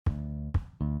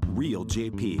Real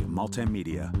JP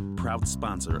Multimedia, proud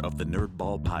sponsor of the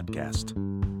Nerdball podcast.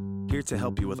 Here to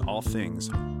help you with all things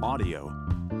audio,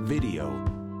 video,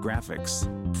 graphics,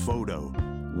 photo,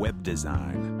 web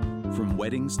design. From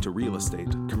weddings to real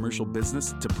estate, commercial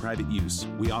business to private use,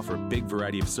 we offer a big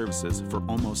variety of services for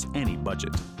almost any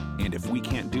budget. And if we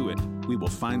can't do it, we will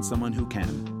find someone who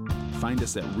can. Find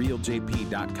us at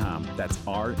realjp.com. That's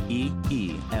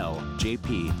REELJP.com.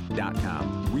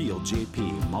 Real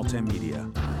JP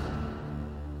Multimedia.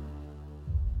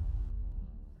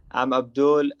 I'm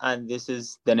Abdul, and this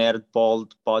is the Nerdball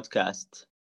podcast.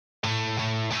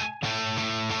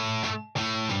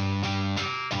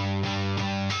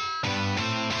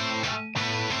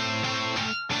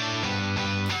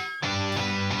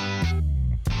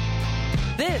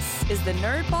 This is the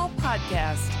Nerdball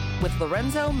podcast with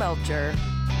Lorenzo Melcher.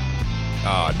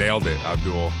 Nailed it,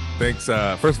 Abdul. Thanks.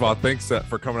 First of all, thanks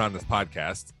for coming on this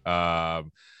podcast.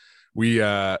 We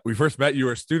first met. You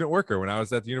were a student worker when I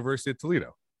was at the University of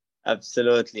Toledo.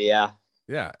 Absolutely, yeah.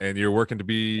 Yeah, and you're working to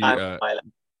be. Say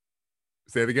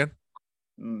it again.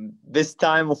 This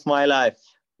time of my life.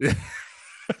 Yeah.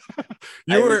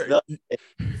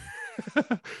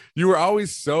 You were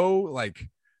always so like.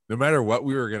 No matter what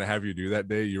we were going to have you do that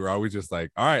day, you were always just like,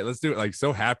 all right, let's do it. Like,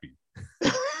 so happy.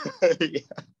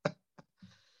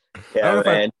 Yeah,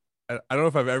 man. I don't know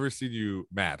if I've ever seen you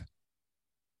mad.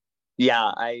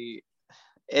 Yeah,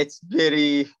 it's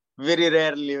very, very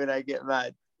rarely when I get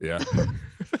mad. Yeah.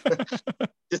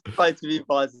 Just try to be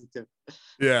positive.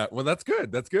 Yeah. Well, that's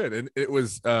good. That's good. And it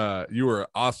was, you were an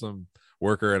awesome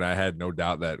worker. And I had no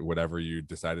doubt that whatever you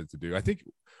decided to do, I think,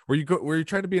 were you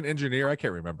trying to be an engineer? I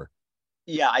can't remember.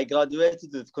 Yeah, I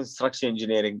graduated with construction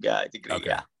engineering degree. Okay.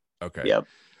 Yeah. Okay. Yep.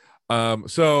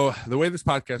 So the way this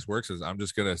podcast works is I'm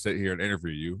just gonna sit here and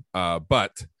interview you.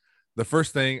 But the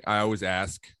first thing I always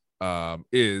ask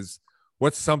is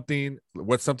what's something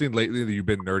lately that you've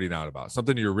been nerding out about?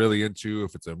 Something you're really into,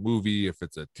 if it's a movie, if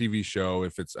it's a TV show,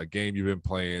 if it's a game you've been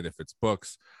playing, if it's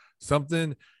books,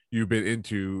 something you've been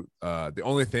into. The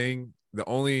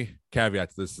only caveat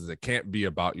to this is it can't be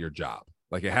about your job.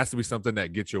 Like it has to be something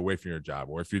that gets you away from your job,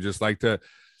 or if you just like to,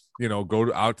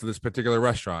 go out to this particular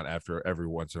restaurant after every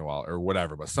once in a while or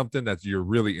whatever, but something that you're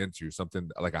really into, something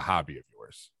like a hobby of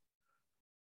yours.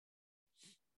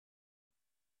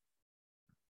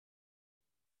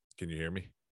 Can you hear me?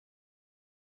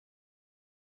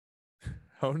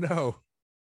 Oh no,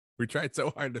 we tried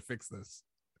so hard to fix this.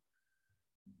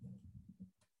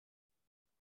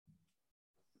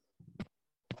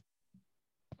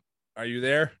 Are you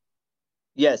there?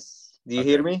 Yes. Do you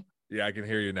hear me? Yeah, I can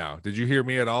hear you now. Did you hear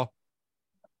me at all?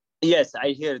 Yes,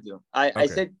 I heard you. I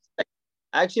said,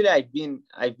 actually, I've been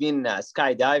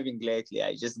skydiving lately.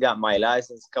 I just got my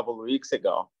license a couple of weeks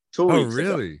ago. 2 weeks ago. Oh,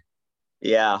 really?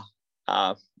 Yeah.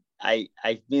 I've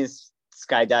been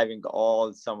skydiving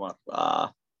all summer.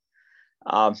 I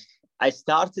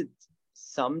started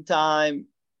sometime.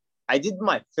 I did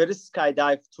my first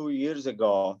skydive 2 years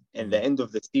ago in the end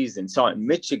of the season. So in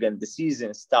Michigan, the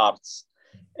season starts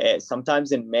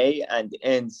sometimes in May and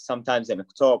ends sometimes in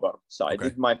October. So I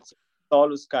did my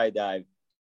solo skydive.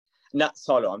 Not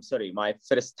solo, I'm sorry. My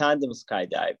first tandem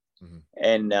skydive.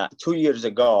 And 2 years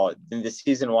ago, then the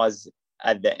season was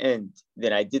at the end.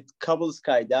 Then I did a couple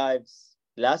skydives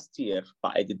last year,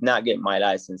 but I did not get my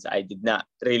license. I did not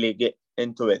really get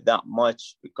into it that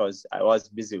much because I was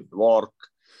busy with work.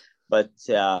 But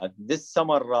this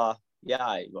summer, I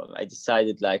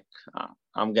decided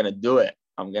I'm going to do it.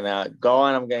 I'm going to go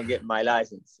and I'm going to get my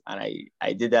license. And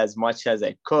I did as much as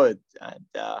I could. And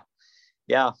I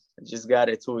just got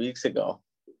it 2 weeks ago.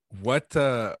 What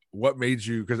made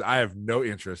you, because I have no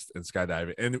interest in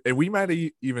skydiving. And we might have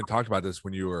even talked about this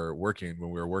when we were working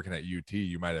at UT,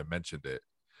 you might have mentioned it.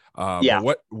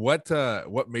 But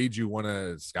what made you want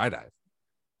to skydive?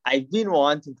 I've been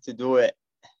wanting to do it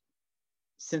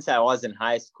since I was in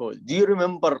high school. Do you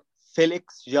remember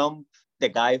Felix Jump, the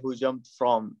guy who jumped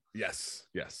from? Yes.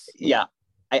 Yeah.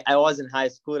 I was in high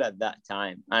school at that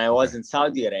time, and I was in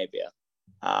Saudi Arabia.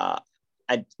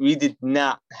 And we did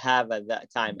not have at that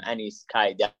time any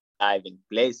skydiving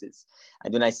places.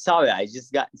 And when I saw it, I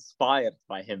just got inspired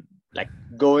by him, like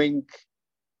going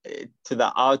to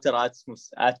the outer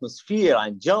atmosphere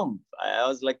and jump. I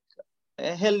was like,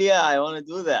 hell yeah, I want to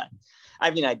do that. I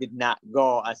mean, I did not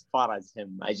go as far as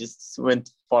him. I just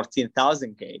went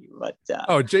 14,000 K, but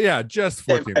just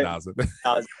 14,000.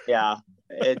 Yeah,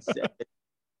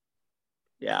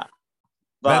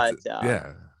 but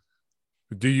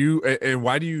Do you, and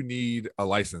why do you need a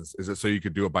license? Is it so you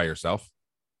could do it by yourself?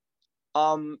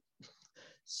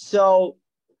 So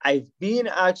I've been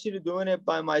actually doing it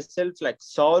by myself, like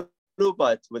solo,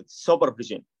 but with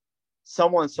supervision,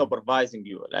 someone supervising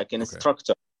you, like an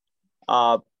instructor.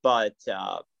 But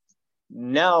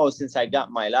now, since I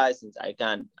got my license, I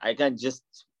can just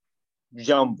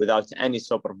jump without any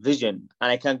supervision,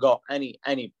 and I can go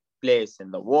any place in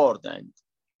the world, and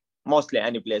mostly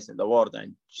any place in the world,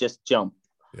 and just jump.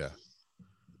 Yeah.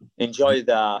 Enjoy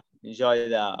the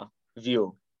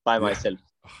view by myself.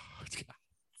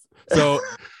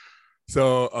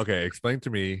 So okay, explain to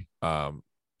me.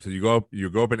 So you go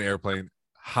up in an airplane.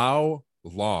 How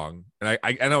long? And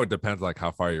I know it depends, like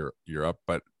how far you're up,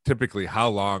 but typically, how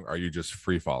long are you just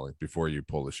free falling before you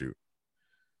pull the chute?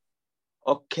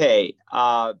 Okay.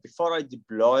 Before I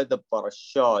deploy the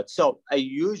parachute, so I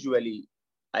usually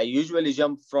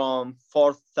jump from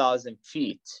 4,000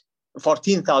 feet,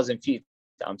 14,000 feet.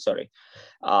 I'm sorry.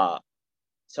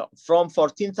 So from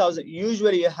 14,000,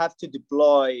 usually you have to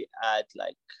deploy at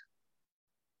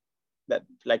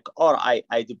or I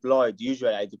deployed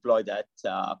at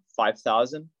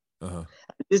 5,000.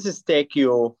 This is take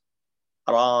you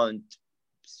around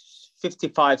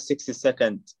 55-60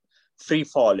 seconds free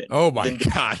falling. Oh my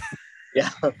God. Yeah.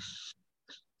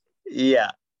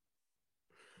 Yeah.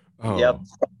 Oh. Yep.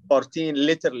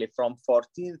 Literally from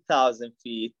 14,000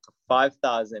 feet to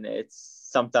 5,000, it's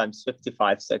sometimes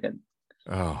 55 seconds.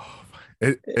 Oh,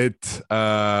 like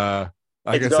I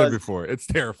said before, it's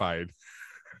terrifying.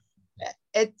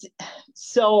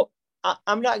 So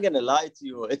I'm not gonna lie to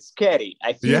you, it's scary.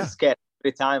 I feel scared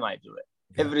every time I do it.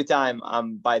 Every time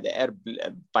I'm by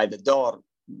the door,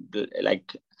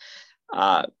 like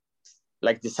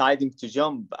deciding to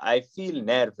jump, I feel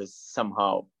nervous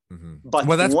somehow. But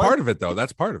that's part of it, though.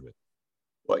 That's part of it.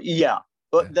 Well, yeah,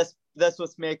 but that's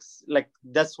what makes,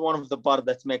 that's one of the part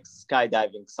that makes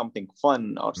skydiving something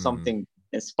fun or something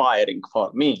inspiring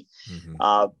for me.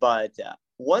 But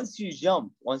once you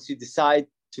jump, once you decide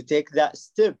to take that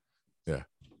step,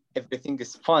 everything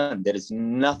is fun. There is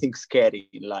nothing scary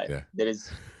in life. There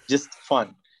is just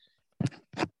fun.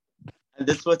 And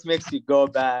that's what makes you go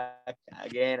back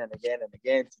again and again and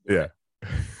again.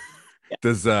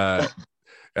 Does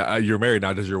you're married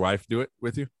now? Does your wife do it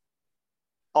with you?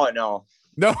 Oh no.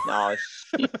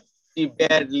 She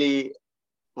barely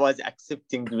was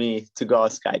accepting me to go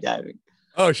skydiving.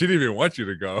 Oh, she didn't even want you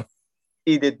to go.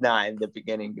 She did not in the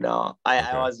beginning. No,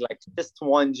 I was like, just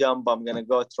one jump, I'm gonna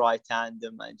go try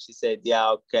tandem, and she said, yeah,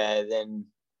 okay. Then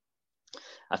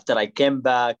after I came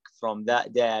back from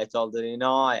that day, I told her,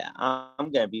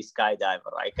 I'm gonna be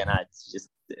skydiver. I cannot just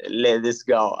let this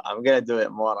go. I'm gonna do it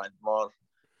more and more.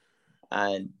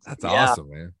 And that's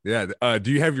awesome, man. Yeah.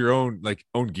 Do you have your own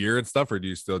gear and stuff, or do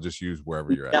you still just use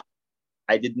wherever you're at?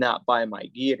 I did not buy my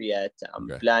gear yet. I'm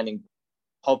planning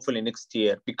hopefully next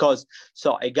year, because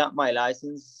I got my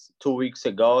license 2 weeks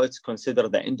ago. It's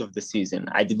considered the end of the season.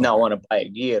 I did not want to buy a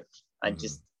gear and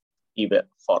just keep it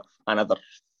for another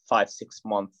 5-6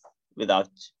 months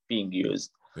without being used.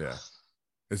 Yeah.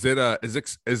 Is it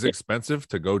expensive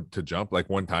to go to jump? Like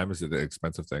one time, is it an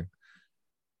expensive thing?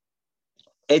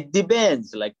 It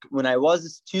depends. Like when I was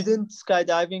a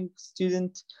skydiving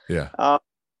student, it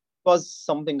was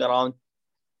something around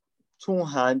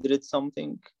 200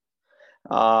 something.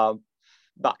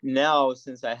 But now,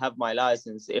 since I have my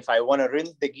license, if I want to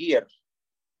rent the gear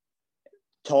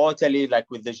totally,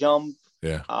 like with the jump,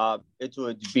 it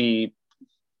would be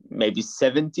maybe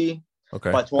 70.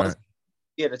 Okay. But once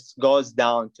gear, it goes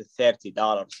down to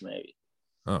 $30 maybe.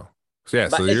 Oh, so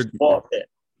but you're worth it.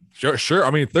 Sure.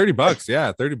 I mean, $30.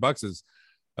 Yeah, $30 is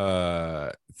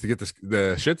to get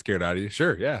the shit scared out of you.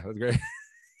 Sure. Yeah, that's great.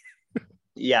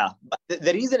 Yeah, but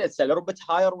the reason it's a little bit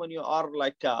higher when you are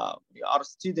you are a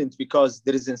student, because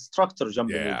there is an instructor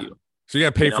jumping with you. So you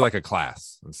got to pay for like a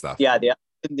class and stuff. Yeah, they are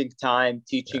spending time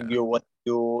teaching you what to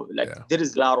do. There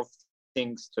is a lot of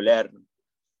things to learn.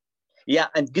 Yeah,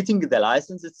 and getting the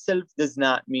license itself does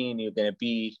not mean you're gonna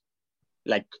be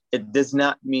it does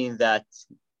not mean that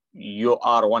you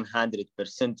are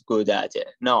 100% good at it.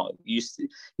 No, you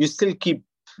still keep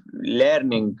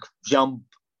learning, jump,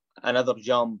 another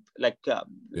jump.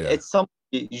 It's something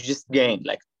you just gain,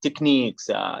 like techniques,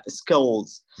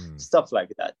 skills, stuff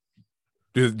like that.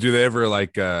 Do they ever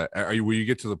will you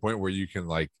get to the point where you can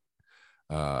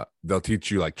they'll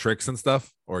teach you like tricks and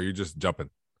stuff, or are you just jumping?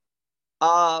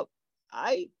 I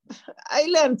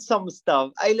learned some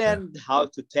stuff. I learned how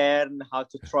to turn, how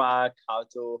to track, how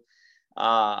to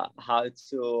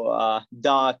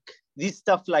duck. These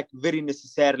stuff very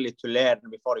necessarily to learn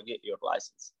before you get your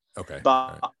license. Okay.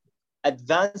 But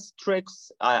advanced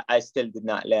tricks, I still did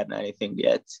not learn anything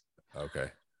yet. Okay.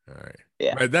 All right.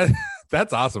 Yeah. Right,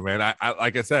 that's awesome, man. I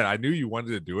like I said, I knew you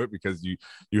wanted to do it because you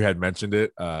had mentioned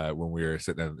it when we were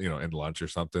sitting in, in lunch or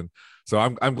something. So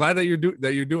I'm glad that you're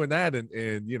doing that and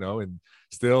and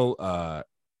still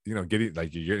getting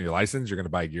like you're getting your license, you're gonna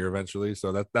buy gear eventually.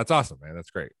 So that's awesome, man.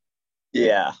 That's great.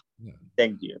 Yeah. Yeah.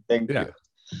 Thank you.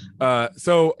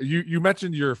 So you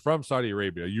mentioned you're from Saudi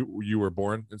Arabia. You were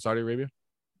born in Saudi Arabia?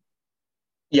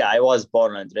 Yeah, I was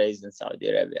born and raised in Saudi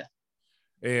Arabia.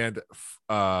 And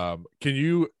can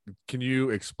you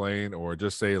explain or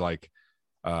just say like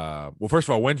well, first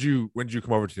of all, when did you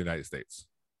come over to the United States?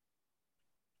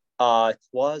 It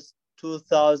was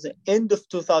 2000, end of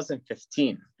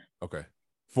 2015. Okay.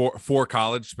 For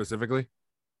college specifically?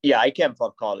 Yeah, I came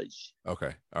for college.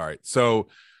 Okay. All right. So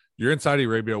you're in Saudi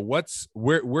Arabia.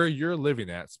 Where you're living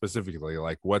at specifically?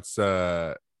 Like what's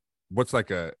like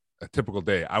a typical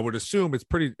day? I would assume it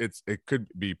could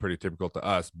be pretty typical to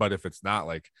us, but if it's not,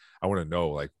 like I want to know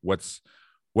like what's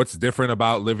different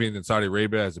about living in Saudi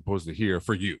Arabia as opposed to here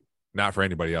for you, not for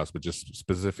anybody else, but just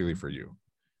specifically for you.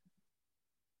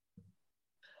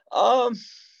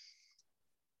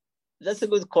 That's a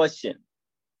good question.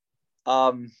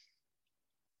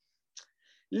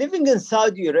 Living in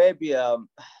Saudi Arabia,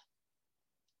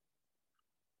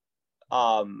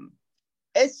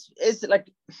 it's like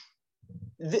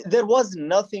there was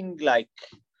nothing like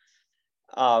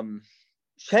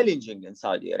challenging in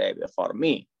Saudi Arabia for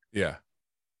me. Yeah.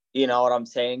 You know what I'm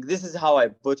saying? This is how I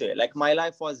put it. Like my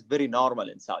life was very normal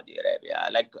in Saudi Arabia.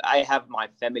 Like I have my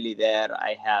family there.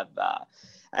 I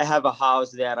have a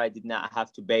house there. I did not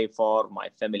have to pay for. My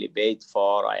family paid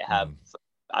for.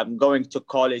 I'm going to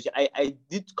college. I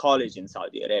did college in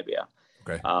Saudi Arabia.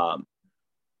 Okay.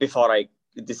 Before I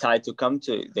decide to come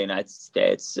to the United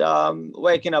States.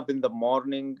 Waking up in the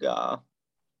morning, the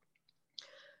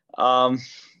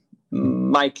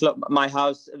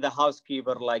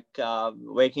housekeeper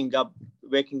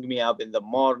waking me up in the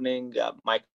morning.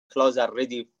 My clothes are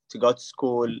ready to go to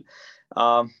school.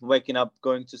 Waking up,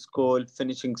 going to school,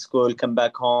 finishing school, come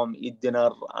back home, eat dinner,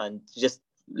 and just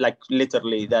like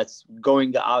literally that's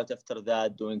going out after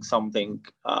that, doing something.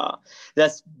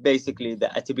 That's basically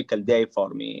a typical day for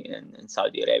me in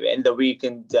Saudi Arabia. In the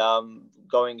weekend,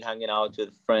 hanging out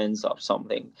with friends or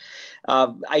something.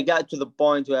 I got to the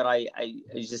point where I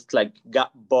just like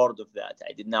got bored of that.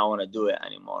 I did not want to do it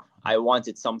anymore. I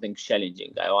wanted something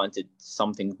challenging. I wanted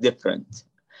something different.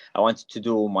 I wanted to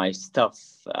do my stuff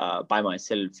by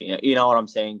myself. You know what I'm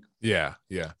saying? Yeah,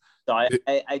 yeah. So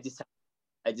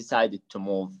I decided to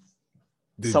move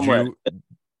somewhere.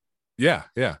 Yeah.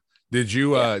 Did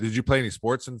you play any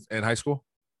sports in high school?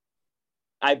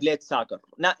 I played soccer,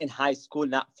 not in high school,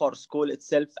 not for school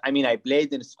itself. I mean, I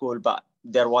played in school, but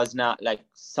there was not like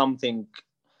something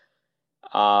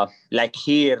like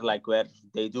here, like where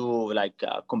they do like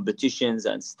competitions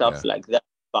and stuff like that.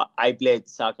 But I played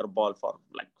soccer ball for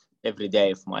like every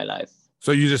day of my life.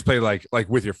 So you just play like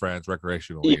with your friends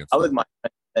recreationally? Yeah, with my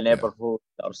friends, the neighborhood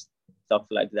or stuff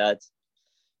like that.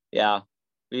 Yeah,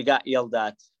 we got yelled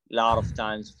at a lot of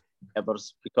times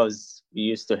neighbors because we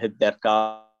used to hit their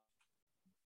car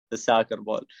the soccer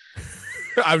ball.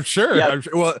 I'm sure. Yeah. I'm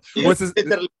sure. Well, what's this?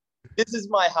 This is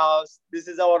my house. This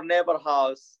is our neighbor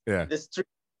house. Yeah. The street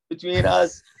between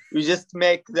us. We just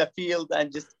make the field and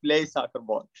just play soccer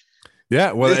ball.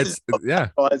 Yeah. Well,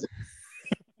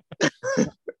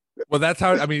 well, that's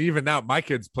how. I mean, even now, my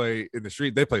kids play in the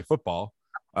street. They play football,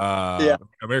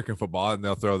 American football, and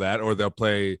they'll throw that, or they'll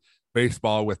play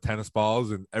baseball with tennis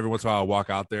balls. And every once in a while, I'll walk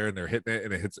out there and they're hitting it,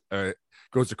 and it hits.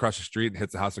 Goes across the street and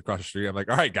hits the house across the street. I'm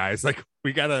like, all right, guys, like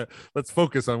let's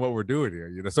focus on what we're doing here,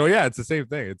 So yeah, it's the same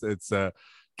thing. It's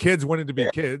kids wanting to be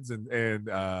kids, and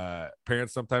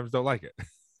parents sometimes don't like it.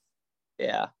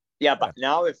 Yeah. But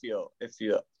now, if you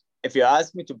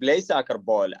ask me to play soccer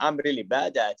ball, I'm really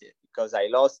bad at it because I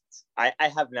lost. I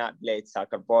have not played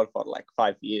soccer ball for like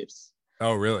 5 years.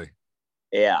 Oh, really?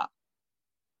 Yeah.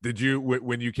 Did you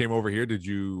when you came over here? Did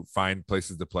you find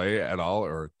places to play at all,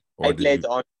 or I played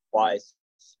on twice?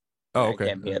 Oh, okay. I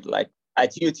came here like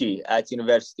at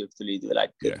University of Toledo.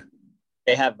 Like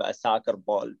they have a soccer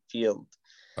ball field.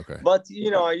 Okay. But you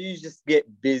just get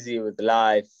busy with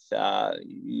life.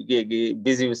 You get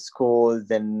busy with school,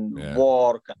 then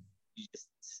work. You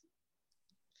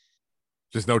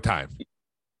just no time.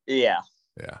 Yeah.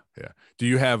 Do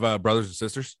you have brothers and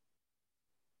sisters?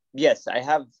 Yes, I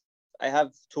have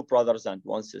 2 brothers and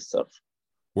 1 sister.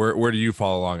 Where do you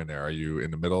fall along in there? Are you in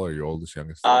the middle? Are you oldest,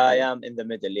 youngest? I am in the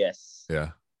middle. Yes. Yeah.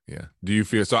 Do you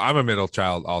feel so? I'm a middle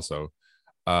child also.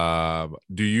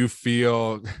 Do you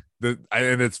feel that?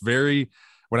 And it's very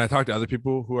when I talk to other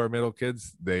people who are middle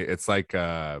kids, it's like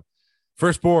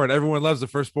firstborn, everyone loves the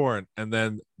firstborn, and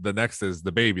then the next is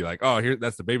the baby, like, oh, here,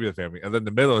 that's the baby of the family, and then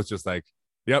the middle is just like,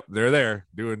 yep, they're there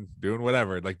doing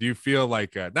whatever. Like, do you feel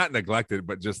like not neglected,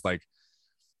 but just like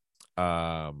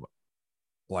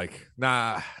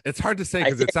nah, it's hard to say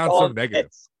because it sounds so negative.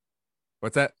 Hits.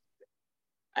 What's that?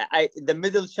 The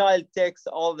middle child takes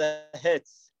all the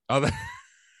hits. Oh,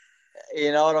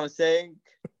 you know what I'm saying?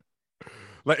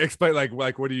 Like, explain,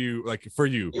 like what do you like for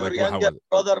you? Your like, younger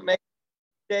brother makes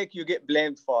a mistake, you get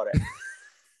blamed for it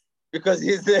because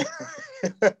he's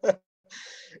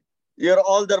your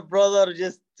older brother.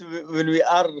 Just when we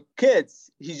are kids,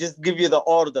 he just give you the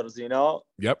orders, you know.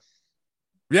 Yep.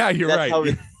 Yeah, you're That's right. How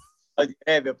it,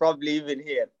 Arabia, probably even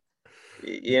here,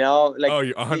 you know, like, oh,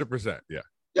 100%. Yeah,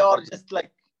 you're just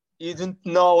like, you don't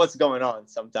know what's going on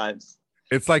sometimes.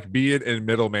 It's like being in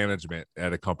middle management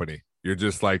at a company. You're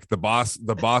just like the boss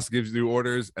gives you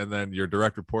orders, and then your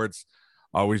direct reports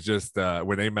always just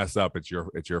when they mess up, it's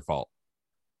your fault.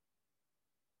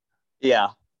 Yeah,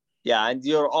 and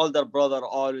your older brother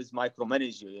always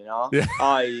micromanage you, you know. Yeah.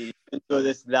 Oh, you didn't do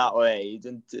this that way, you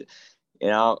didn't, you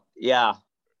know. Yeah,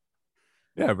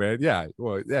 man. Yeah,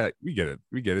 well, yeah, we get it.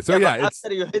 So yeah, it's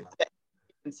after you hit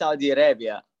in Saudi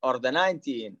Arabia or the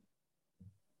 19,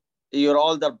 your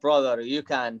older brother, you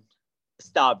can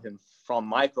stop him from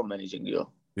micromanaging you.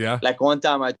 Yeah. Like one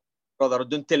time, I told brother,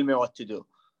 don't tell me what to do.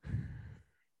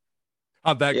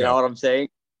 How'd that go? You know what I'm saying?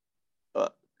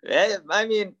 I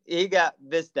mean, he got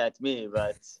pissed at me,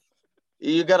 but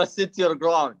you gotta sit your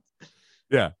ground.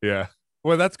 Yeah.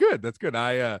 Well, that's good.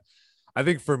 I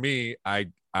think for me,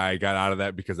 I got out of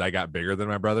that because I got bigger than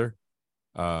my brother.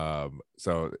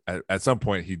 So at some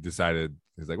point he decided,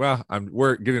 he's like, well,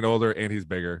 we're getting older and he's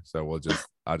bigger, so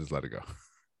I'll just let it go.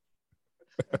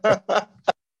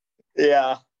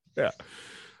 Yeah.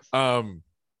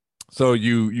 So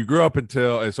you grew up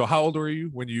so how old were you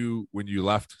when you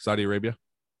left Saudi Arabia?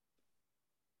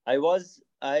 I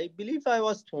believe I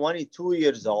was 22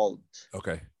 years old.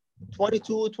 Okay.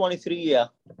 22, 23, yeah.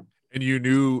 And you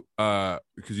knew,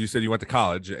 because you said you went to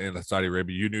college in Saudi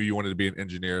Arabia, you knew you wanted to be an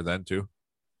engineer then too?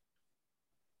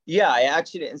 Yeah, I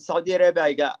actually, in Saudi Arabia,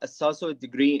 I got associate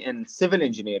degree in civil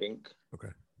engineering. Okay.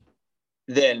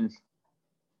 Then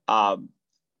I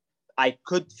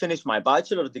could finish my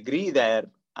bachelor degree there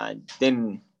and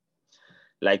then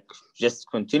like just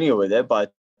continue with it.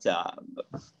 But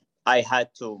I had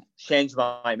to change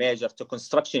my major to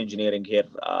construction engineering here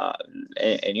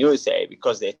in USA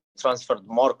because they transferred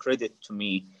more credit to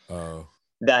me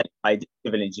than I did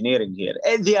civil engineering here.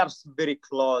 And they are very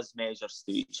close majors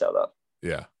to each other.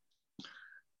 Yeah.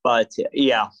 But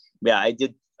yeah, I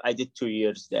did 2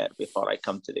 years there before I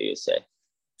come to the USA.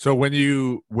 So when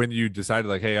you decided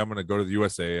like, hey, I'm going to go to the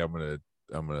USA, I'm going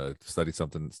to study some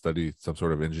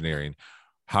sort of engineering.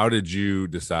 How did you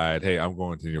decide, hey, I'm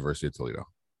going to the University of Toledo?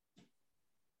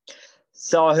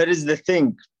 So here is the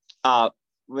thing.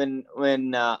 When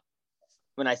I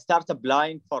started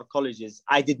applying for colleges,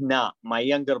 I did not. My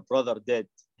younger brother did.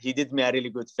 He did me a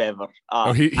really good favor.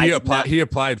 He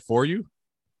applied for you?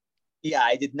 Yeah,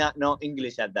 I did not know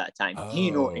English at that time.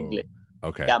 He knew English.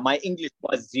 Okay. Yeah, my English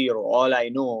was zero. All I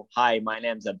know, hi, my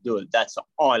name's Abdul. That's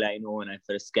all I know when I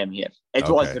first came here. It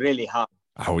was really hard.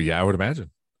 Oh yeah, I would imagine.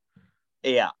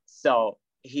 Yeah. So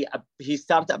he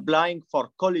started applying for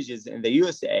colleges in the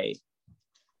USA,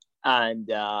 and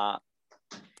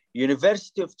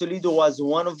University of Toledo was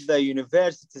one of the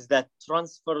universities that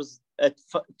transferred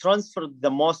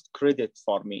the most credit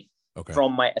for me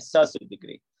from my associate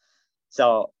degree.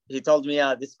 So he told me,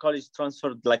 yeah, this college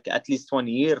transferred like at least 1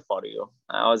 year for you.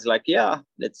 I was like, yeah,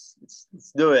 let's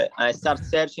do it. And I started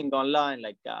searching online,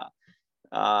 like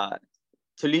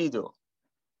Toledo,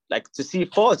 like to see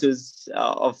photos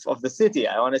of the city.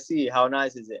 I want to see how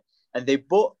nice is it. And they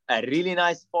put a really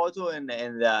nice photo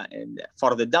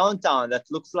for the downtown that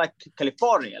looks like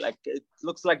California, like it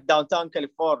looks like downtown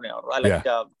California, or like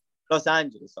Los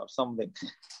Angeles or something.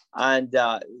 And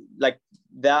like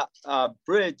that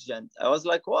bridge, and I was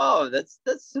like, wow, that's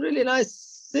really nice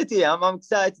city. I'm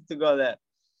excited to go there.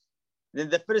 Then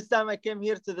the first time I came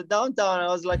here to the downtown, I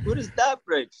was like, where is that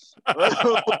bridge?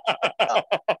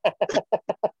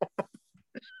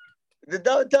 The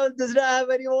downtown does not have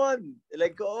anyone.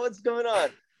 Like, oh, what's going on?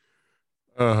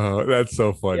 Oh, that's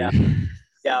so funny.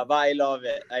 Yeah, but I love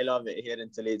it. I love it here in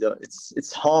Toledo.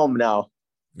 It's home now.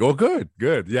 Oh, good.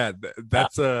 Yeah,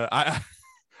 that's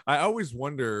I always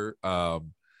wonder. I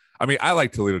mean, I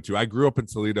like Toledo too. I grew up in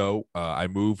Toledo. I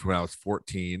moved when I was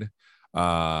 14.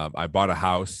 I bought a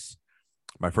house.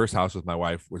 My first house with my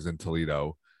wife was in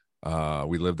Toledo.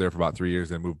 We lived there for about 3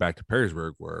 years and moved back to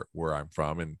Perrysburg, where I'm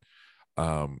from.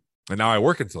 And And now I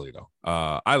work in Toledo.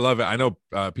 I love it. I know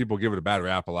people give it a bad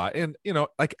rap a lot, and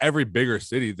like every bigger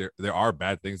city, there are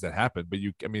bad things that happen. But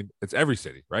it's every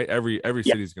city, right? Every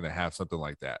city is going to have something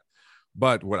like that.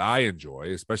 But what I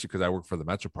enjoy, especially because I work for the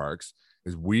Metro Parks,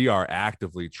 is we are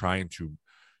actively trying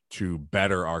to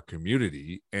better our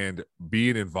community, and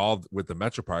being involved with the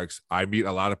Metro Parks, I meet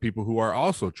a lot of people who are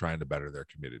also trying to better their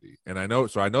community. And I know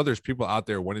there's people out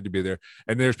there wanting to be there,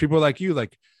 and there's people like you,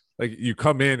 like you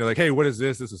come in, you're like, hey, what is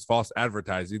this? This is false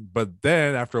advertising. But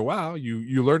then after a while,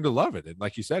 you learn to love it. And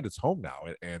like you said, it's home now.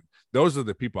 And those are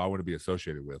the people I want to be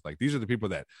associated with. Like, these are the people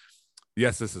that,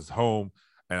 yes, this is home,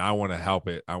 and I want to help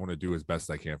it. I want to do as best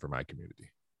I can for my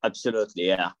community. Absolutely.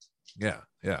 Yeah. Yeah.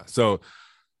 So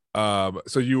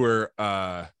you were,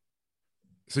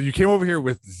 so you came over here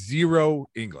with zero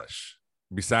English,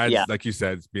 besides, like you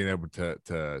said, being able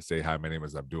to say, hi, my name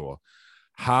is Abdul.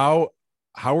 How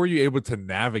were you able to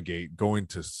navigate going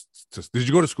to did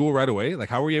you go to school right away? Like,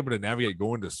 how were you able to navigate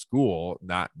going to school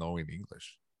not knowing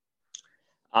English?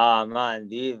 Man,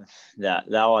 that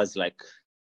was like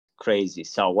crazy.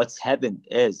 So what's happened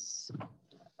is,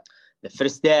 the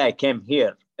first day I came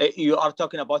here, you are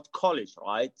talking about college,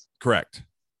 right? Correct.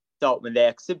 So when they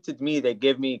accepted me, they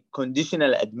gave me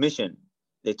conditional admission.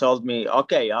 They told me,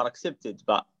 okay, you are accepted,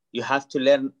 but you have to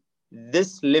learn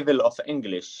this level of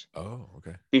English. Oh,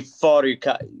 okay. Before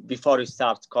you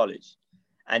start college.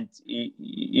 And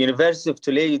University of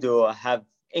Toledo have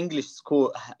English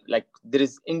school, like there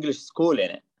is English school in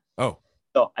it. Oh.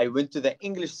 So I went to the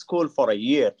English school for a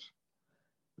year,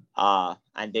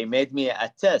 and they made me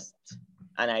a test,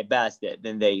 and I passed it.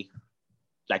 Then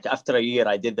after a year,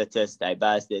 I did the test, I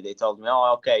passed it. They told me,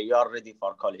 oh, okay, you're ready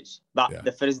for college. But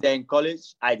the first day in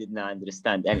college, I did not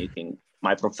understand anything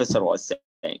my professor was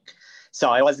saying. So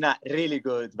I was not really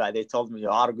good, but they told me you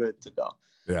are good to go.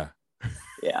 Yeah.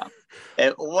 Yeah.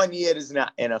 1 year is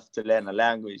not enough to learn a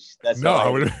language. That's no, I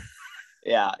would.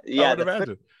 Yeah. I would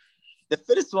imagine. The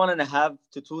first 1.5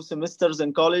 to 2 semesters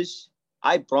in college,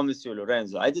 I promise you,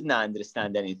 Lorenzo, I did not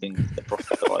understand anything the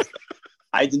professor was saying.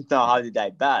 I didn't know how did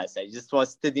I pass. I just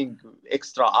was studying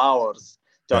extra hours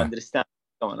to understand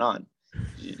what's going on.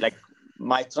 Like,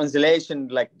 my translation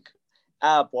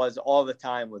app was all the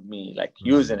time with me,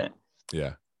 using it.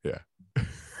 Yeah.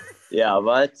 Yeah,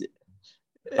 but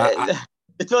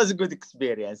it was a good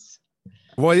experience.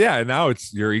 Well, yeah, and now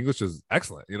your English is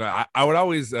excellent. I would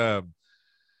always I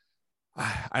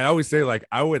always say,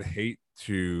 I would hate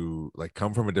to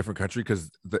come from a different country, because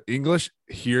the English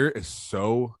here is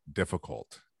so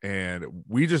difficult. And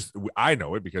I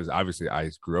know it because obviously I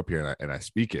grew up here and I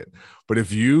speak it. But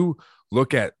if you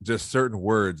look at just certain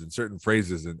words and certain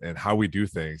phrases and how we do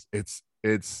things,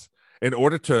 it's in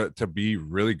order to be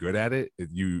really good at it,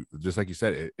 you just like you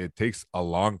said, it takes a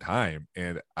long time.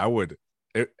 And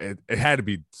it had to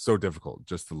be so difficult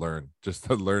just to learn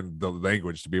the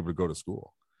language to be able to go to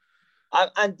school.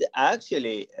 And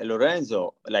actually,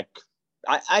 Lorenzo,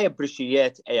 I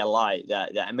appreciate ALI,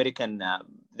 the American,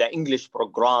 the English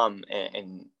program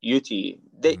in UT.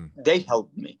 They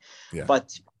helped me. Yeah.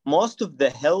 But most of the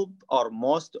help or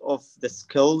most of the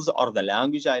skills or the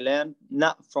language I learned,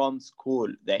 not from school,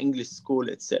 the English school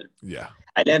itself. Yeah.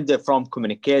 I learned it from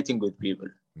communicating with people.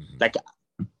 I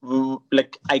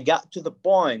got to the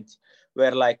point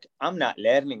where I'm not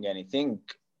learning anything.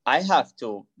 I have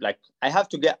to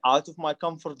get out of my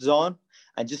comfort zone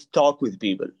and just talk with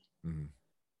people.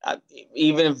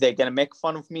 Even if they're gonna make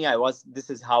fun of me,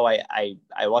 this is how I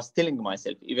was telling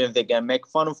myself, even if they're gonna make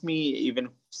fun of me, even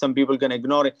if some people gonna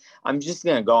ignore it, I'm just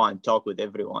gonna go and talk with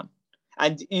everyone.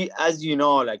 And as you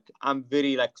know, I'm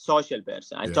very social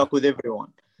person. I talk with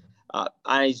everyone.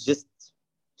 I just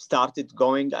started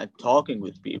going and talking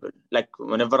with people.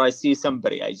 Whenever I see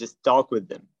somebody, I just talk with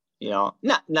them.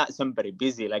 Not somebody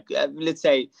busy, let's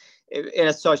say in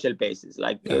a social basis,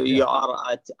 you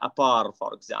are at a bar,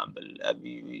 for example,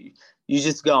 you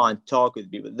just go and talk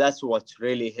with people. That's what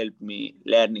really helped me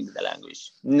learning the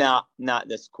language, not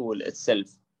the school itself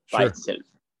by itself.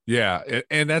 Yeah.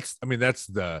 And that's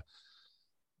the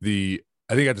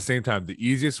I think at the same time, the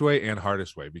easiest way and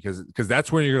hardest way, because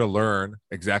that's when you're going to learn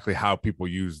exactly how people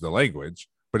use the language.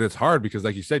 But it's hard because,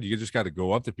 like you said, you just got to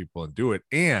go up to people and do it.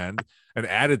 And an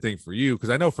added thing for you, because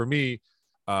I know for me,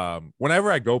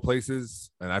 whenever I go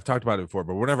places, and I've talked about it before,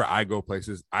 but whenever I go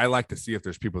places, I like to see if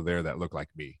there's people there that look like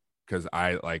me, because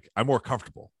I'm more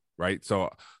comfortable, right? So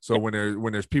when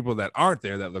there's people that aren't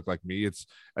there that look like me,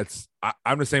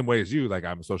 I'm the same way as you.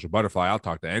 I'm a social butterfly. I'll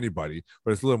talk to anybody,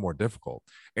 but it's a little more difficult.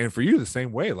 And for you, the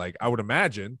same way. I would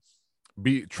imagine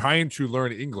trying to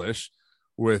learn English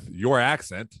with your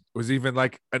accent was even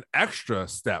an extra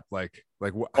step.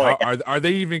 Are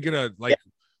they even gonna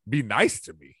be nice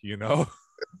to me, you know?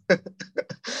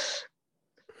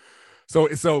 So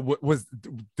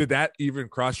did that even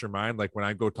cross your mind? Like, when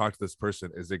I go talk to this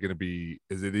person, is it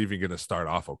even going to start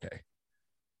off okay?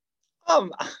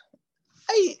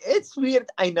 It's weird.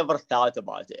 I never thought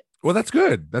about it. Well, that's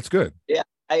good. That's good. Yeah.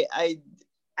 I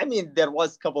mean, there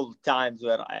was a couple of times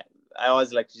where I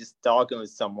was like just talking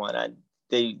with someone and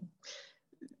they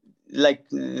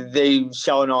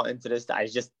show no interest. I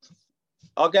just,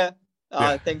 okay,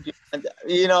 thank you. And,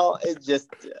 it just,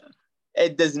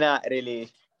 it does not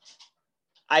really,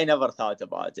 I never thought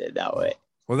about it that way.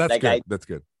 Well, that's good. That's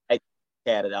good. I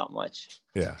care that much.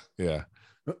 Yeah. Yeah.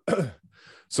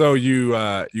 So you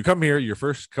come here, your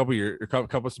first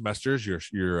couple semesters,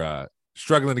 you're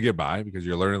struggling to get by because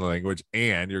you're learning the language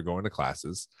and you're going to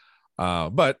classes.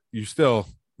 But you still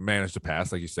managed to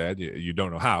pass, like you said. You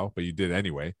don't know how, but you did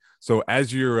anyway. So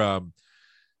as you're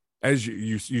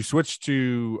you switched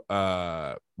to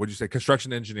what'd you say,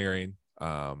 construction engineering,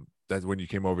 that's when you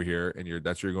came over here, and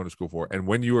that's what you're going to school for. And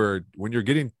when you're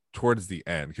getting towards the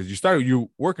end, because you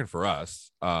working for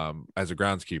us as a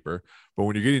groundskeeper, but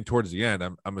when you're getting towards the end,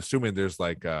 I'm assuming there's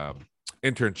like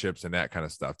internships and that kind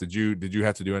of stuff. Did you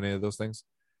have to do any of those things?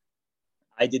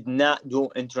 I did not do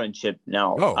internship.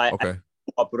 No. Oh, okay. I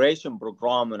operation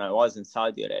program when I was in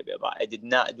Saudi Arabia, but I did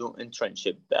not do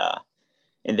internship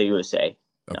in the USA.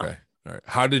 No. Okay. All right.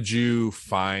 How did you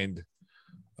find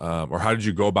or how did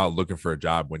you go about looking for a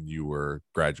job when you were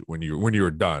when you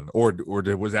were done, or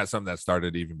was that something that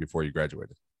started even before you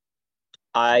graduated?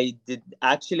 I did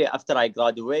actually. After I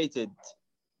graduated,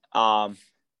 I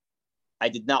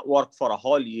did not work for a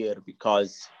whole year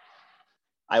because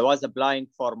I was applying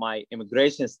for my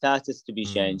immigration status to be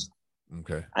changed.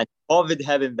 Okay. And COVID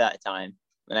happened that time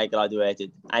when I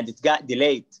graduated, and it got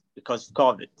delayed because of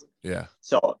COVID. Yeah.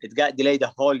 So it got delayed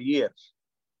a whole year.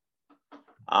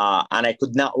 And I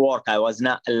could not work. I was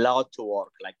not allowed to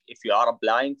work. Like, if you are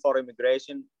applying for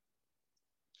immigration,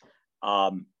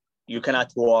 you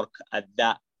cannot work at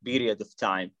that period of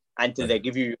time until they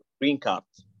give you your green card.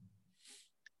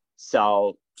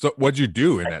 So what'd you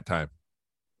do in that time?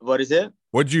 What is it?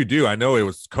 What'd you do? I know it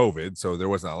was COVID, so there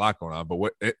wasn't a lot going on,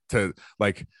 but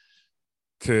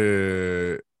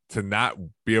to not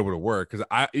be able to work, because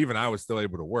I was still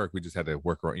able to work. We just had to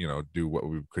work, do what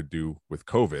we could do with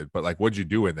COVID. But like, what'd you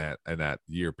do in that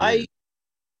year period?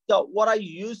 So what I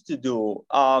used to do,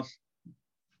 I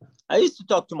used to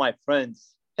talk to my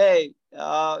friends. Hey,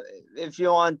 if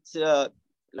you want,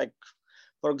 like,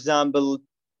 for example,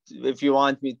 if you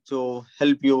want me to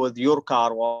help you with your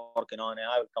car working on it,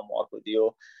 I will come work with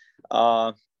you.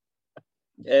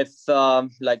 If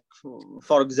like,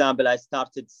 for example, I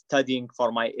started studying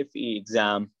for my FE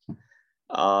exam.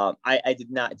 I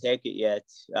did not take it yet.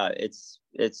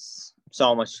 It's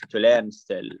so much to learn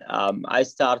still. I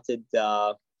started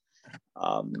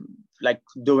like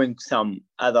doing some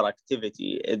other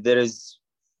activity. There is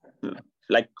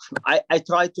like, I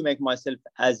try to make myself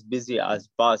as busy as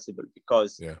possible,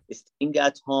 because staying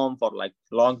at home for like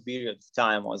long periods of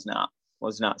time was not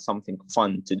something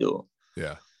fun to do.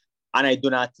 Yeah. And I do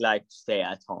not like to stay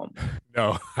at home.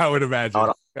 No, I would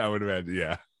imagine.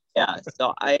 Yeah. Yeah.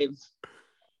 So I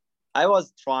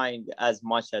was trying as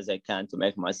much as I can to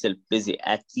make myself busy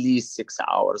at least 6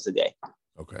 hours a day.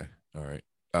 Okay. All right.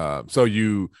 So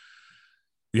you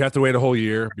have to wait a whole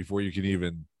year before you can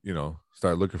even,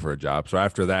 start looking for a job. So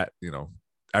after that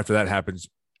happens,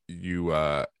 you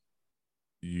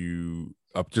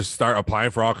just start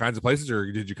applying for all kinds of places,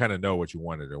 or did you kind of know what you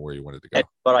wanted or where you wanted to go? That's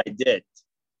what I did.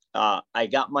 I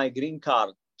got my green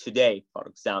card today, for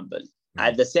example.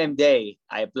 At the same day,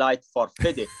 I applied for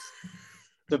FedEx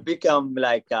to become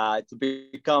like what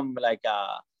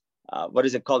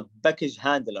is it called, package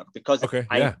handler, because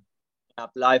I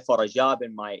apply for a job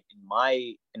in my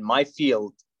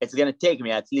field. It's gonna take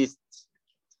me at least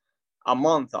a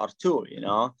month or two,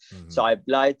 So I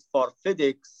applied for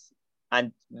FedEx,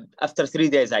 and after 3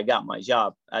 days, I got my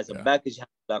job as a package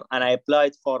handler. And I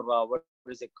applied for what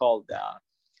is it called?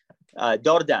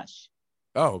 DoorDash.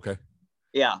 Oh, okay.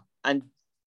 Yeah. And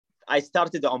I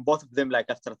started on both of them like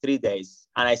after 3 days,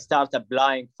 and I started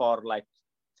applying for like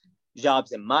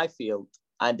jobs in my field.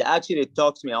 And actually it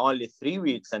took me only 3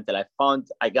 weeks until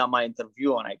I got my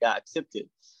interview and I got accepted.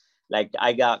 Like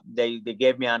they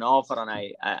gave me an offer and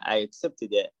I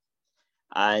accepted it.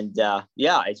 And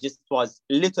I just was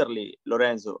literally,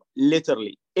 Lorenzo,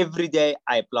 every day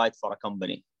I applied for a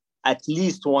company, at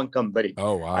least one company.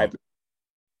 Oh, wow.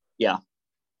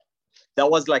 That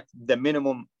was like the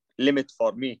minimum limit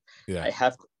for me. Yeah. I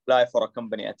have to apply for a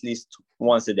company at least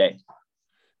once a day.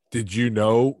 Did you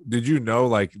know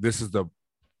like this is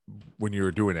when you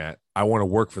were doing that, I want to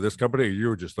work for this company, or you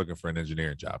were just looking for an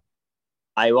engineering job?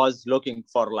 I was looking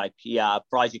for like, yeah,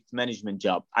 project management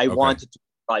job. I wanted to be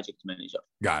project manager.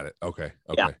 Got it. Okay.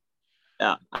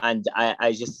 Yeah. And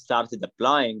I just started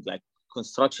applying like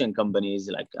construction companies,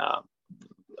 like,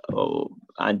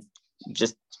 and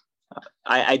just,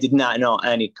 I did not know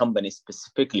any company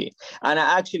specifically. And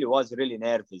I actually was really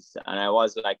nervous. And I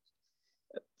was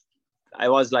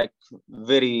like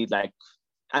very like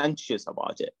anxious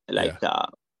about it. Like,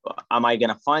 am I going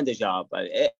to find a job?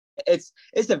 It's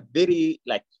a very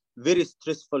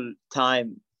stressful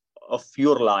time of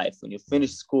your life when you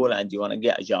finish school and you want to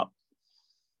get a job.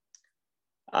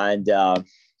 And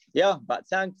but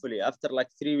thankfully after like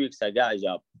 3 weeks I got a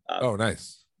job. Oh,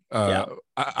 nice. I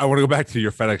want to go back to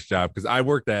your FedEx job, because I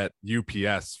worked at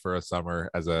UPS for a summer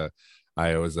I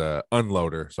was a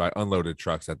unloader, so I unloaded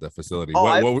trucks at the facility.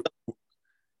 What?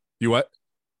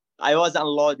 I was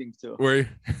unloading too. Were you?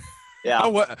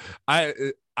 Yeah.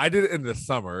 I did it in the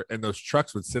summer, and those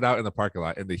trucks would sit out in the parking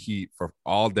lot in the heat for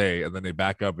all day, and then they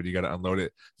back up, and you got to unload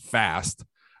it fast.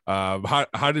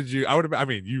 How did you? I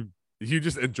mean, you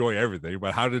just enjoy everything,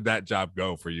 but how did that job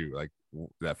go for you? Like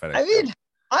that FedEx? I mean,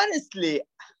 honestly,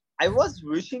 I was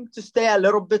wishing to stay a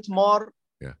little bit more.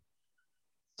 Yeah.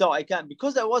 So I can,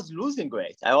 because I was losing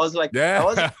weight. I was like, I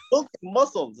was building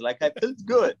muscles. Like I felt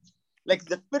good. Like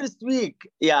the first week,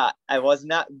 I was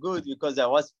not good because I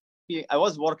was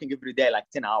working every day, like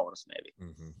 10 hours maybe.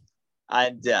 Mm-hmm.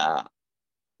 And,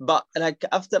 but like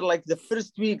after like the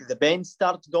first week, the pain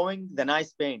starts going, the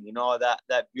nice pain, you know,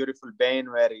 that beautiful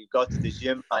pain where you go to the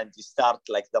gym and you start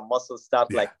like the muscles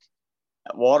start like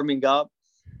warming up.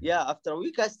 Yeah. After a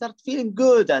week, I start feeling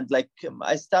good and like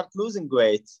I start losing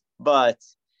weight, but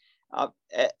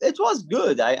it was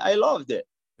good. I loved it.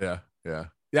 Yeah.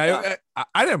 I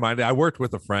didn't mind it. I worked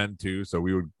with a friend too, so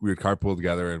we would carpool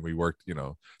together, and we worked. You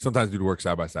know, sometimes we'd work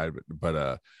side by side,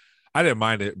 but I didn't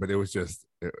mind it. But it was just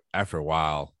after a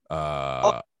while.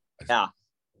 There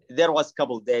was a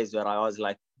couple of days where I was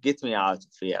like, "Get me out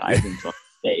of here! I didn't want to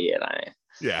stay here."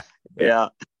 Yeah.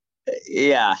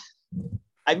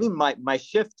 I mean, my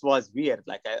shift was weird.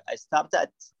 Like I start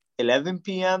at 11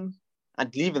 p.m.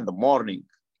 and leave in the morning.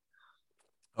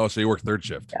 Oh, so you work third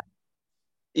shift?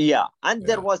 Yeah. And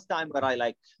there was time where I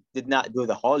like did not do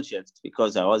the whole shift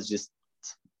because I was just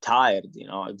tired, you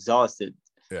know, exhausted.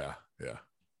 Yeah.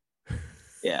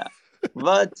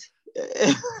 But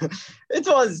it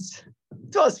was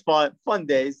fun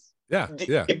days. Yeah.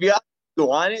 If you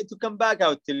want it to come back, I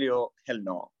would tell you, hell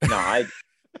no.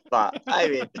 But I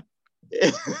mean,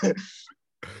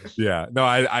 yeah, no,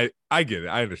 I get it.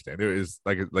 I understand. It was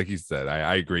like you said,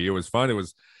 I agree. It was fun. It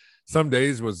was, some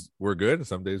days were good and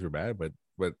some days were bad, but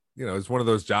you know, it's one of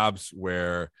those jobs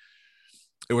where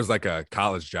it was like a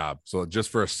college job. So just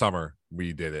for a summer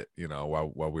we did it, you know,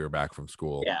 while we were back from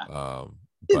school. Yeah.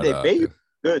 But they pay you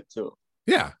good too.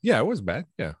 Yeah, it wasn't bad.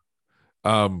 Yeah.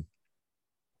 But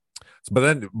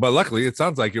luckily it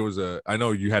sounds like it was I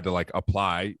know you had to like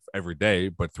apply every day,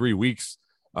 but 3 weeks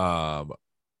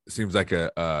seems like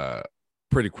a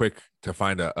pretty quick to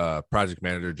find a project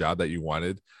manager job that you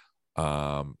wanted.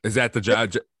 Is that the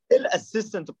job? Still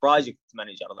assistant project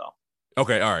manager though.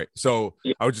 Okay, all right. So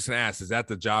I was just gonna ask, is that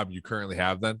the job you currently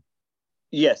have then?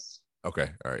 Yes.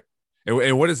 Okay, all right.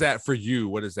 And what is that for you?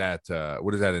 What does that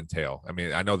entail? I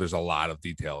mean, I know there's a lot of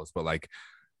details, but like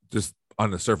just on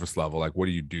the surface level, like what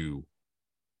do you do?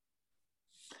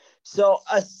 So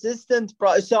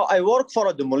so I work for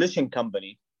a demolition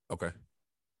company. Okay.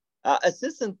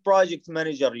 Assistant project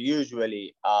manager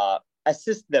usually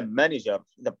assist the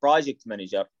project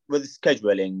manager with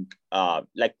scheduling,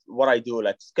 like what I do,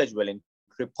 like scheduling,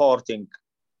 reporting.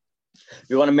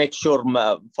 We want to make sure,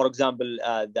 for example,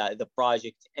 that the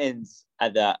project ends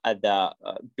at the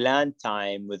planned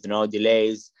time with no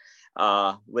delays,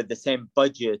 with the same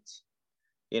budget.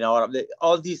 You know,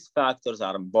 all these factors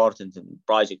are important in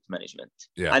project management.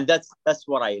 Yeah. And that's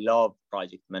what I love,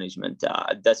 project management.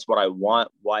 That's what I want,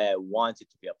 why I wanted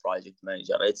to be a project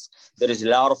manager. There is a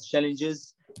lot of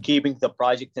challenges, keeping the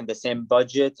project in the same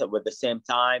budget with the same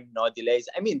time, no delays.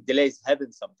 I mean, delays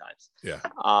happen sometimes. Yeah.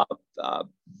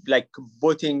 Like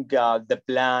putting the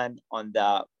plan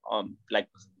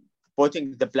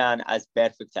putting the plan as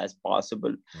perfect as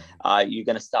possible. You're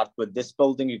going to start with this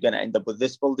building, you're going to end up with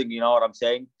this building, you know what I'm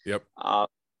saying? Yep.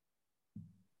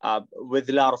 With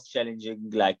a lot of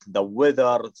challenging, like the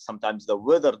weather, sometimes the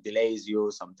weather delays you,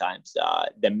 sometimes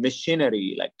the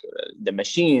machinery, like the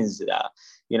machines,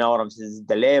 you know what I'm saying,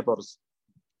 the labors.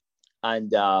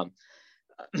 And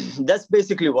that's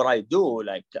basically what I do,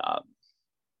 like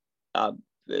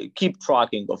keep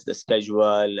tracking of the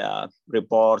schedule,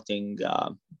 reporting,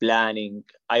 planning.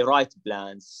 I write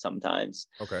plans sometimes.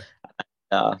 Okay.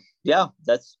 Yeah,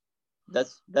 that's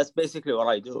basically what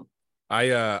I do.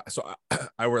 I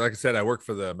work, like I said, I work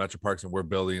for the Metro Parks, and we're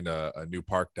building a new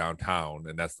park downtown,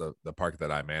 and that's the park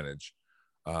that I manage.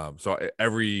 So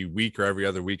every week or every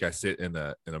other week, I sit in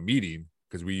a meeting,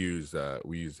 because we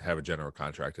have a general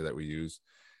contractor that we use,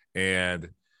 and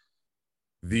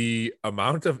the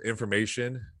amount of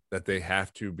information that they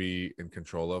have to be in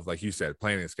control of, like you said,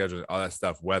 planning, scheduling, all that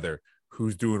stuff, weather,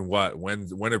 who's doing what, when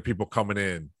are people coming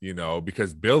in,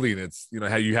 because building, it's,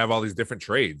 how you have all these different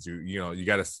trades, you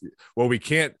got to, well,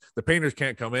 the painters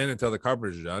can't come in until the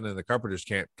carpenters are done, and the carpenters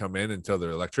can't come in until the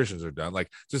electricians are done, like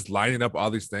just lining up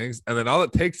all these things. And then all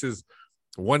it takes is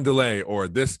one delay, or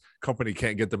this company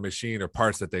can't get the machine or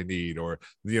parts that they need, or,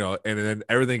 and then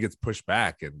everything gets pushed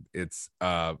back. And it's,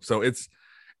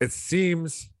 it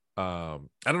seems, I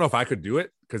don't know if I could do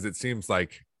it, because it seems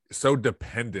like so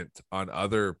dependent on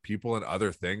other people and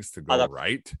other things to go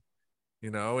right,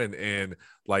 and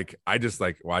like, I just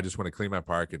want to clean my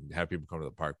park and have people come to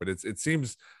the park. But it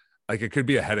seems like it could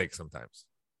be a headache sometimes.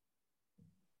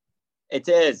 It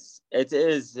is.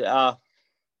 It's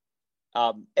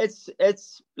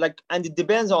like, and it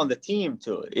depends on the team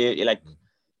too.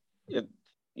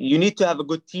 You need to have a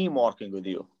good team working with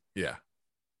you. Yeah.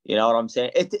 You know what I'm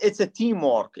saying? It's a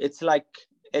teamwork. It's like,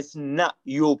 it's not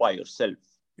you by yourself.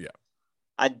 Yeah.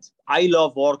 And I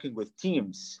love working with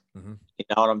teams. Mm-hmm. You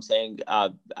know what I'm saying?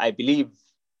 I believe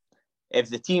if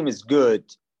the team is good,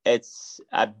 it's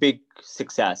a big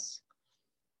success.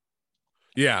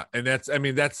 Yeah. And that's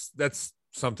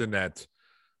something that,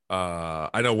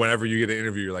 I know whenever you get an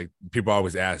interview, you're like, people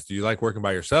always ask, do you like working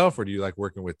by yourself, or do you like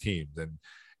working with teams?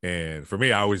 And for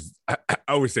me, I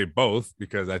always say both,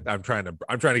 because I'm trying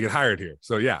to get hired here.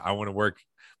 So yeah, I want to work,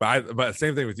 but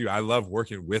same thing with you. I love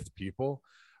working with people.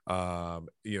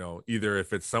 Either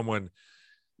if it's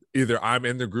either I'm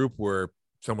in the group where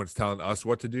someone's telling us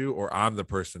what to do, or I'm the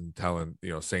person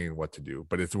saying what to do,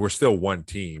 but we're still one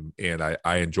team, and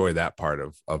I enjoy that part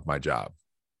of my job.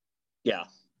 Yeah.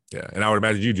 Yeah. And I would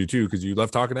imagine you do too, because you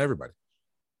love talking to everybody.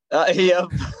 Yeah.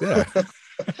 Yeah.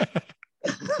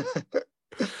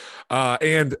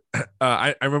 And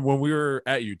I remember when we were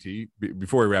at UT,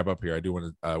 before we wrap up here, I do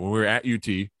want to, when we were at UT,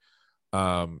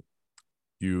 I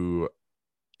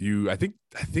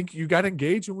think you got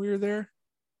engaged when we were there.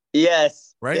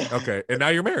 Yes. Right. Yeah. Okay. And now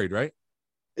you're married, right?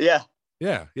 Yeah.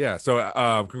 Yeah. Yeah.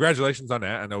 So, congratulations on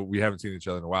that. I know we haven't seen each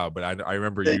other in a while, but I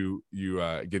remember you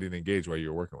getting engaged while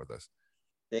you were working with us.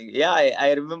 Yeah.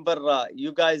 I remember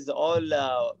you guys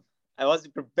all, I was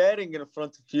preparing in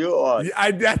front of you all.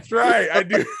 Yeah, that's right. I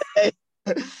do.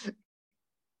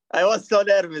 I was so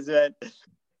nervous, man.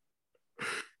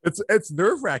 It's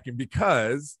nerve-wracking,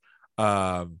 because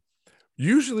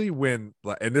usually when,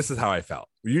 and this is how I felt,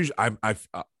 usually I'm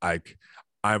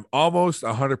almost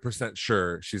 100%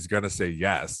 sure she's gonna say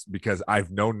yes, because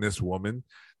I've known this woman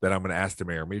that I'm gonna ask to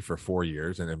marry me for 4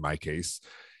 years, and in my case,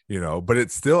 but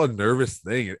it's still a nervous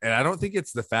thing. And I don't think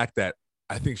it's the fact that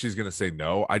I think she's going to say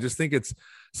no. I just think it's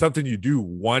something you do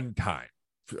one time.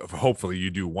 Hopefully you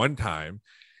do one time,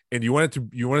 and you want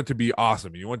it to be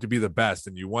awesome. You want it to be the best,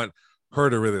 and you want her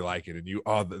to really like it. And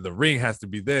the ring has to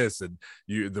be this, and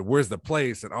where's the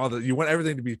place, and you want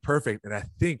everything to be perfect. And I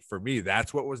think for me,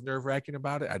 that's what was nerve wracking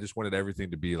about it. I just wanted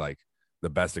everything to be like the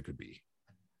best it could be.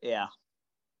 Yeah.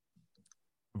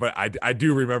 But I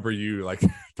do remember you like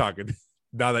talking,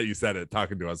 now that you said it,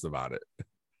 talking to us about it.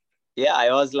 Yeah,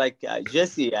 I was like,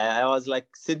 Jesse, I was like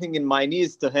sitting in my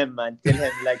knees to him and tell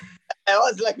him, like, I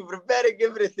was like preparing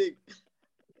everything.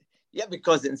 Yeah,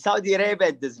 because in Saudi Arabia,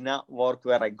 it does not work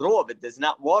where I grew up. It does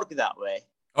not work that way.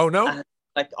 Oh, no?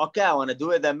 Like, okay, I want to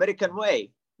do it the American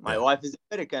way. My wife is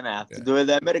American. I have to do it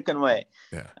the American way.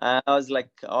 Yeah. And I was like,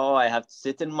 oh, I have to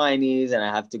sit in my knees and I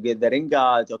have to get the ring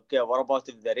out. Okay, what about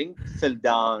if the ring fell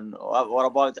down? What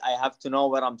about I have to know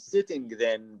where I'm sitting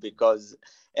then? Because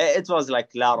it was like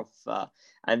a lot of,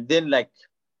 and then like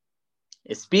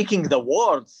speaking the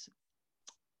words,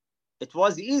 it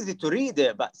was easy to read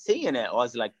it, but saying it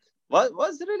was like, what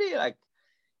was really like,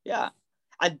 yeah.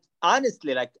 And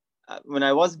honestly, like when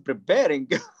I was preparing,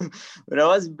 to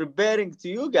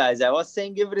you guys, I was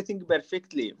saying everything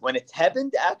perfectly. When it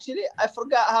happened, actually, I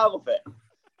forgot half of it.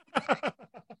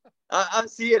 I'm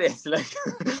serious. Like,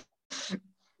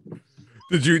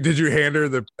 did you hand her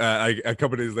the a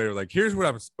couple days later? Like, here's what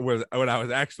I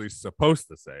was actually supposed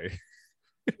to say.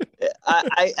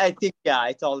 I think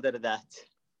I told her that.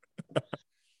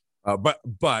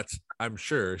 But I'm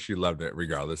sure she loved it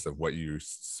regardless of what you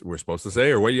were supposed to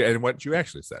say or what you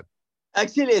actually said.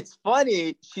 Actually, it's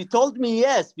funny. She told me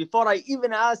yes before I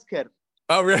even asked her.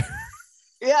 Oh, really?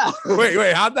 Yeah.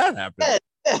 Wait, how'd that happen?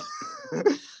 Yeah.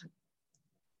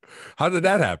 How did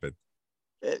that happen?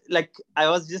 Like I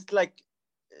was just like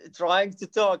trying to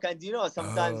talk, and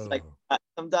sometimes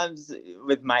sometimes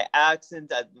with my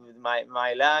accent and with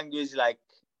my language,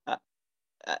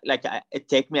 it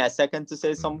take me a second to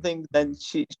say something. Then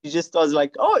she just was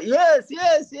like, "Oh yes,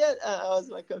 yes, yes." I was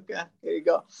like, "Okay, here you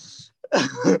go."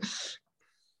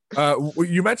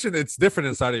 You mentioned it's different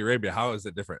in Saudi Arabia. How is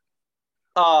it different?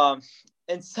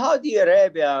 In Saudi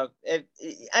Arabia,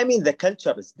 the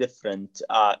culture is different.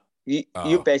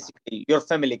 You basically, your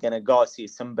family gonna go see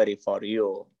somebody for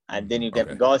you, and then you're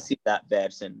gonna go see that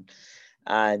person,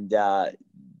 and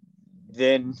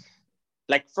then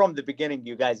like from the beginning,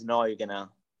 you guys know you're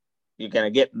gonna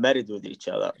get married with each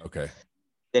other. Okay.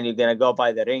 Then you're gonna go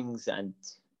buy the rings, and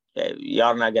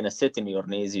you're not gonna sit in your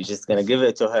knees. You're just gonna give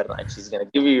it to her, and she's gonna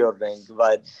give you your ring.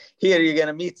 But here, you're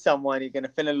gonna meet someone. You're gonna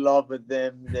fall in love with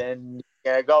them. Then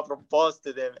you're gonna go propose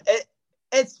to them.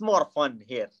 It's more fun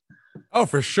here. Oh,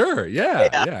 for sure. Yeah.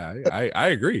 I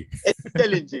agree. It's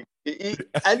challenging.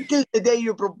 Until the day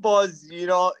you propose,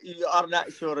 you are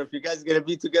not sure if you guys gonna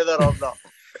be together or not.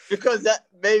 Because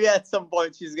maybe at some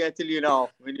point she's gonna tell you no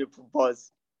when you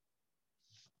propose.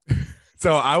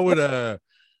 So I would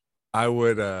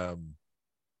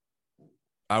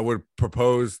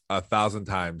propose 1,000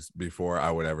 times before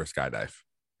I would ever skydive.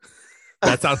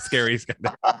 That's how scary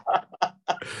skydive.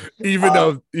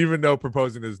 Even though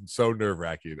proposing is so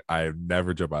nerve-wracking, I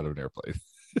never jump out of an airplane.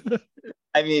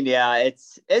 Yeah,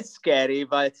 it's scary,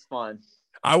 but it's fun.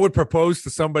 I would propose to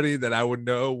somebody that I would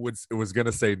know was going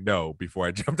to say no before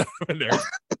I jumped out of an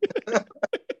airplane.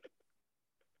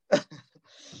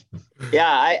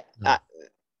 Yeah,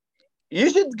 you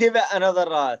should give it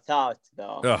another thought,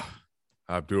 though. Ugh,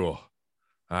 Abdul,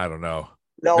 I don't know.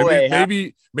 No way.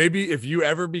 Maybe if you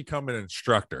ever become an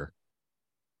instructor,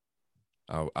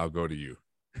 I'll go to you.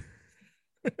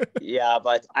 Yeah,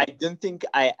 but I don't think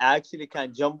I actually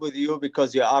can jump with you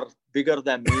because you are bigger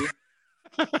than me.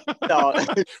 So,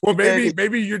 well,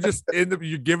 maybe you're just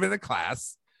you're giving a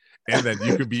class, and then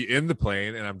you could be in the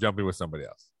plane, and I'm jumping with somebody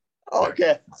else.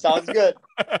 Okay, sounds good.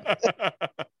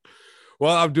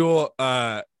 Well, Abdul,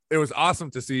 it was awesome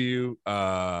to see you.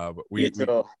 I'm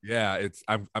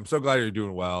so glad you're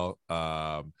doing well.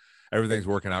 Everything's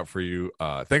working out for you.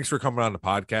 Thanks for coming on the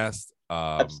podcast.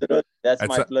 Absolutely, that's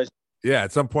my pleasure. Yeah,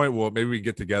 at some point, maybe we can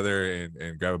get together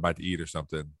and grab a bite to eat or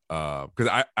something.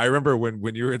 Because I remember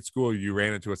when you were in school, you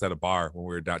ran into us at a bar when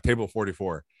we were down table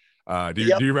 44. Do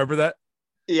you remember that?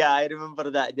 Yeah, I remember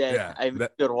that day. Yeah, I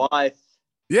met your wife.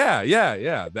 Yeah.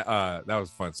 That was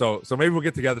fun. So maybe we'll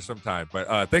get together sometime.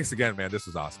 But thanks again, man. This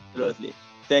was awesome. Absolutely.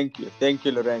 Thank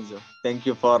you, Lorenzo. Thank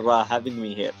you for having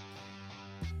me here.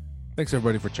 Thanks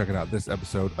everybody for checking out this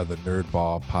episode of the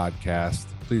Nerdball Podcast.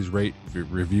 Please rate,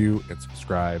 review, and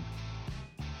subscribe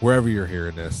wherever you're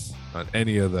hearing this, on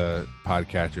any of the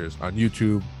podcatchers, on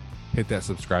YouTube. Hit that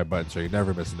subscribe button so you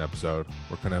never miss an episode.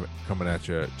 We're coming at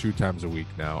you 2 times a week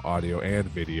now, audio and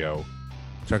video.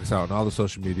 Check us out on all the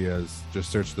social medias.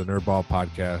 Just search the Nerdball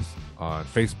Podcast on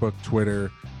Facebook,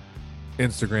 Twitter,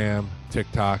 Instagram,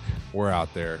 TikTok. We're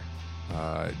out there.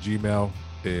 Gmail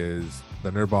is the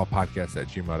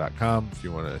nerdballpodcast@gmail.com. If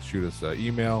you want to shoot us an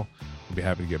email, we'll be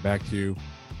happy to get back to you.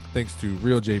 Thanks to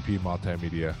Real JP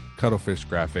Multimedia, Cuttlefish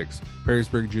Graphics,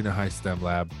 Perrysburg Junior High STEM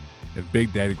Lab, and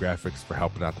Big Daddy Graphics for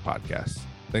helping out the podcast.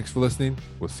 Thanks for listening.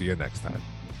 We'll see you next time.